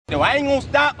So I ain't gonna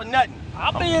stop for nothing.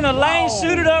 I'll be in a lane,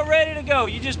 suited up, ready to go.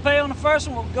 You just pay on the first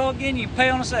one, we'll go again, you pay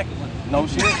on the second one. No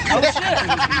shit. No shit.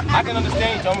 I can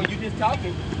understand, Tommy, you just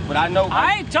talking, but I know.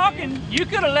 I ain't talking. You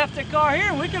could have left the car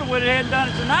here and we could have went ahead and done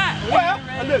it tonight. Well,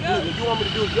 look, you want me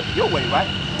to do it your way, right?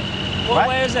 What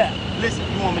way is that? Listen,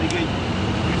 you want me to get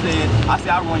you said, I said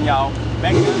I run y'all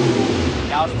back down,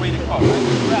 y'all spray the car,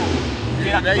 right?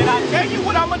 Then I tell you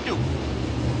what I'm gonna do.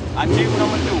 I tell you what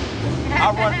I'm gonna do.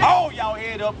 I run all y'all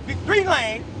head up, 3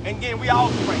 lanes, and then we all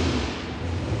spray.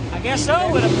 I guess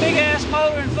so, with a big ass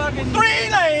motor and fucking 3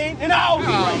 lanes and all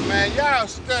spray. Oh man, y'all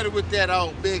study with that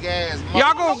old big ass motor.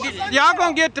 Y'all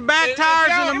gonna get the back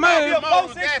tires in the move.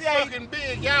 Motor that fucking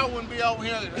big, y'all wouldn't be over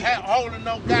here holding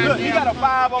no goddamn. Look, he got a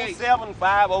 507,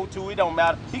 502, it don't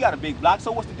matter. He got a big block,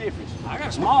 so what's the difference? I got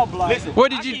a small block. Listen, what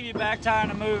did I'll you give you back tire in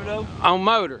the move though. On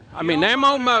motor? I mean, them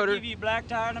on motor. I'll give you black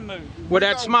tire in the move. With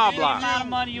that small Any block. amount of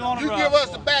money you want to You run. give us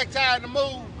the back tire in the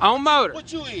move. On motor.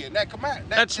 What you in?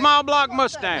 That Small block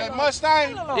Mustang. That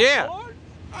Mustang? Yeah.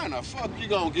 How the fuck you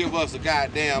gonna give us a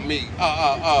goddamn me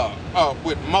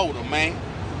with motor, man?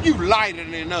 You lighter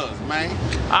than us, man.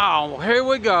 Oh, here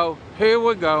we go. Here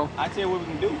we go. I tell you what we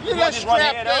can do. You just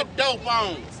strap that dope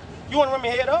on. You want to run me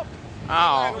head up?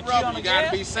 Oh. You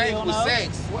gotta be safe with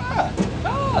sex. Why?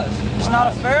 Because it's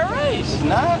not a fair race. It's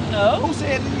not? No. Who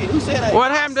said it? Who said that? What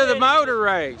happened to the motor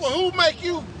race? Well, who make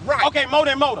you right? Okay,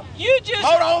 motor and motor. You just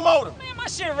Motor on motor. Man, my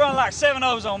shit run like 7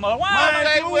 O's on motor. Why? Mine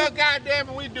say, well, goddamn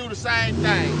it, we do the same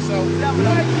thing. So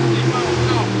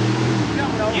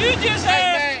You just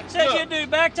said you do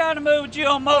back tire to move with you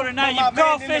on motor. Now you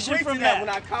call fishing from that. When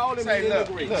I called him, say, he didn't look,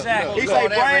 agree. Exactly. He say,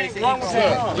 Brian, wrong with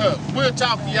that. Look, we'll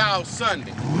talk to y'all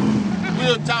Sunday.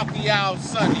 We'll talk to y'all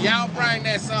Sunday. Y'all bring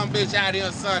that son bitch out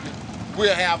here Sunday.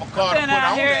 We'll have a car to I've put been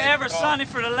out on here that every car. Sunday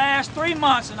for the last 3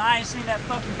 months and I ain't seen that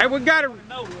fucking Hey, we got a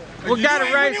nowhere. race. When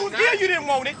you was here, you didn't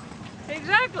want it.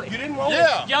 Exactly. You didn't want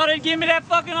Yeah. Y'all didn't give me that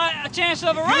fucking a chance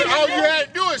of a race. All you had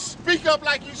to do is speak up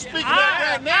like you speaking up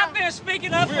right now. I've been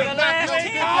speaking up for the We're last not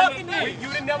 10 gonna fucking years. You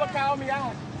didn't never call me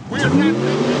out. We're not.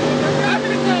 How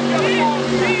many times you ever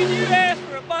called me out? You asked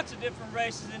for a bunch of different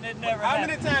races and it never How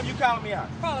happened. many times you called me out?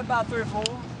 Probably about 3 or 4.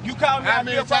 You called me How out.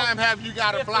 many times have you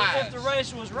got If applied? the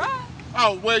race was right.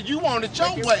 Oh, well, you wanted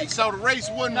your way, so the race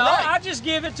wasn't No, right. I just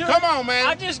give it to him. Come on, man.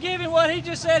 I just give him what he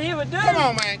just said he would do. Come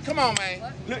on, man. Come on,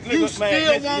 man. Look, You man, still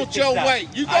listen, want your way.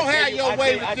 You gonna have your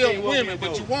way with I tell you them what women, we'll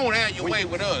but do. you won't have your way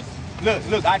with us.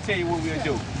 Look, I tell you what we'll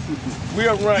do.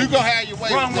 We'll run. You gonna have your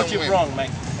way run with what them you women. brung,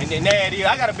 man. And then there it is.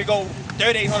 I got a big old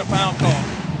 3,800-pound car.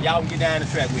 Y'all can get down the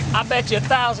track with me. I bet you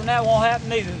 1,000 that won't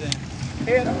happen either then.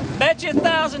 Head up. Bet you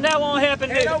 1,000 that won't happen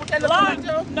Head either. up with that little Lot-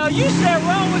 ponytail. No, you said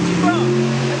wrong what you wrong.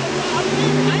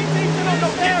 I ain't teaching on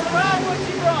no damn wrong what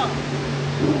you wrong.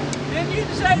 Didn't you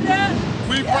say that?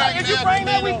 We bring if you bring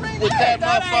that, we bring with that. that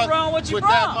That ain't wrong what motherfucker. you With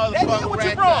brought. that That's motherfucker what you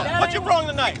right brung. there. What you brung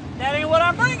tonight? That ain't what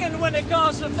I'm bringing when it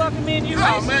comes to fucking me and you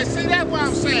Oh racing. man, see that's what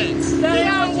I'm saying. That He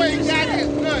ain't what you always just got said. his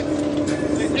nuts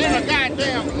in a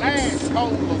goddamn last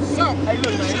hole or something. Hey,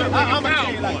 look, You should man. have I'm been a gonna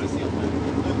tell you like cowboy. this here,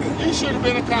 man. You should have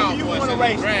been a cowboy. You want to instead of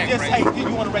race? drag Just race. hey,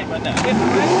 you want to race right now? If the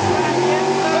race is right, yes,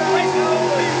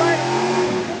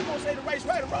 You gonna say the race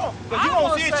right or wrong? Because you I'm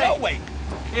gonna see it gonna your say- way.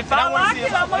 If And I I wanna like see it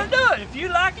it, my I'm gonna way. do it. If you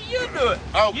like it, you do it.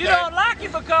 Okay. You don't like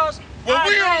it because Well, I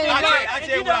we agree don't you like like it. it, I and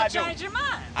tell you you what I don't do. change your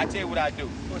mind. I tell you what I do.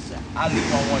 What's that? I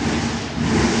leave on one piece.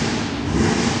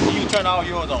 You turn all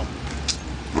yours on. All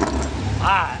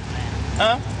right, man.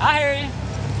 Huh? I hear you.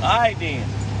 All right then.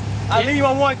 I leave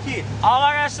on one kid. All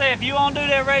I gotta say, if you want to do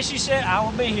that race, you said I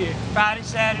will be here. Friday,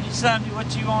 Saturday, Sunday,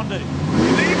 what you want to do?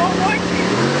 Leave on one kid.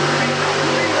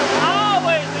 I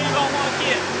always leave on one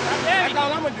kid. That's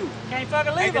all I'm gonna do. Can't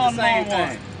fucking Ain't leave that on the more same than one.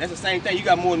 thing? That's the same thing. You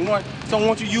got more than one. So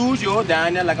won't you use yours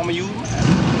down there like I'm gonna use mine?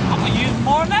 I'm gonna use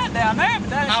more than that down there, but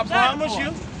that I ain't beside the promise point.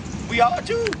 you. We are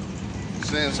too.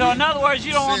 So in other words,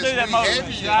 you don't want to do that motor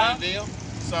race, right?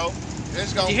 So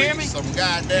it's gonna You be hear me? some You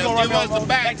goddamn. gonna Give run us the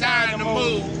back time to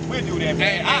move. We'll do that,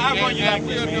 man. And- I run you and like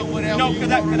this, we'll man. do whatever No, you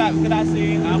cause I said I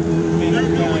would. You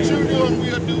do what you do and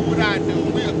we'll do what I do.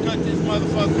 We'll cut this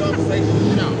motherfucker up and say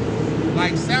shut.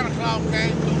 Like Santa Claus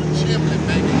came through the chimney,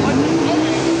 baby.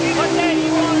 What day do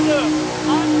you want to do?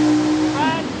 On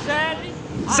Friday, Saturday?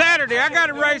 Saturday. I got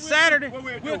to race Saturday.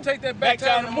 We'll take that back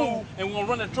time to move, and we're gonna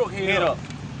run the truck head up.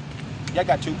 Y'all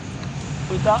got two.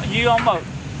 You on motor?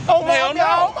 Oh, Hell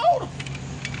no. motor.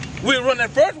 We'll run that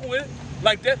first one with it,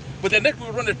 like that, but then next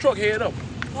we'll run the truck head up.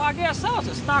 Well, I guess so. It's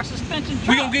a stock suspension truck.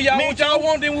 We gonna give y'all what y'all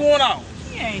want, then we want ours.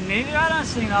 You ain't need it. I done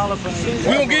seen all of them. We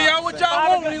gonna give y'all what y'all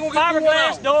want. We gonna give you one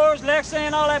Fiberglass out. doors,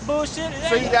 Lexan, all that bullshit.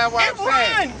 See, that's what I'm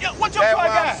saying. What your That's car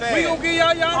what I'm got? saying. We gonna give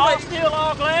y'all All race. steel,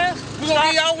 all glass. We gonna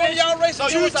give y'all one of y'all races. So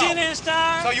Two you 10-inch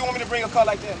tires. So you want me to bring a car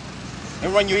like that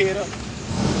and run your head up?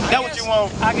 That what you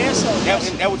want? I guess so. Yes.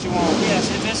 That what you want? Yes,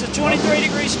 if it's a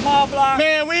 23-degree small block.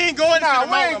 Man, we ain't going No, to the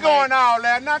we motor, ain't going all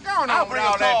that. Now, go on I'll with bring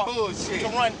all a that car bullshit. to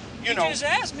run, you know. just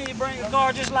asked me to bring a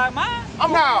car just like mine.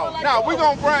 No, we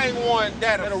gonna bring one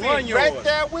that'll That'll fit run yours. right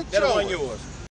there with That'll yours. run yours.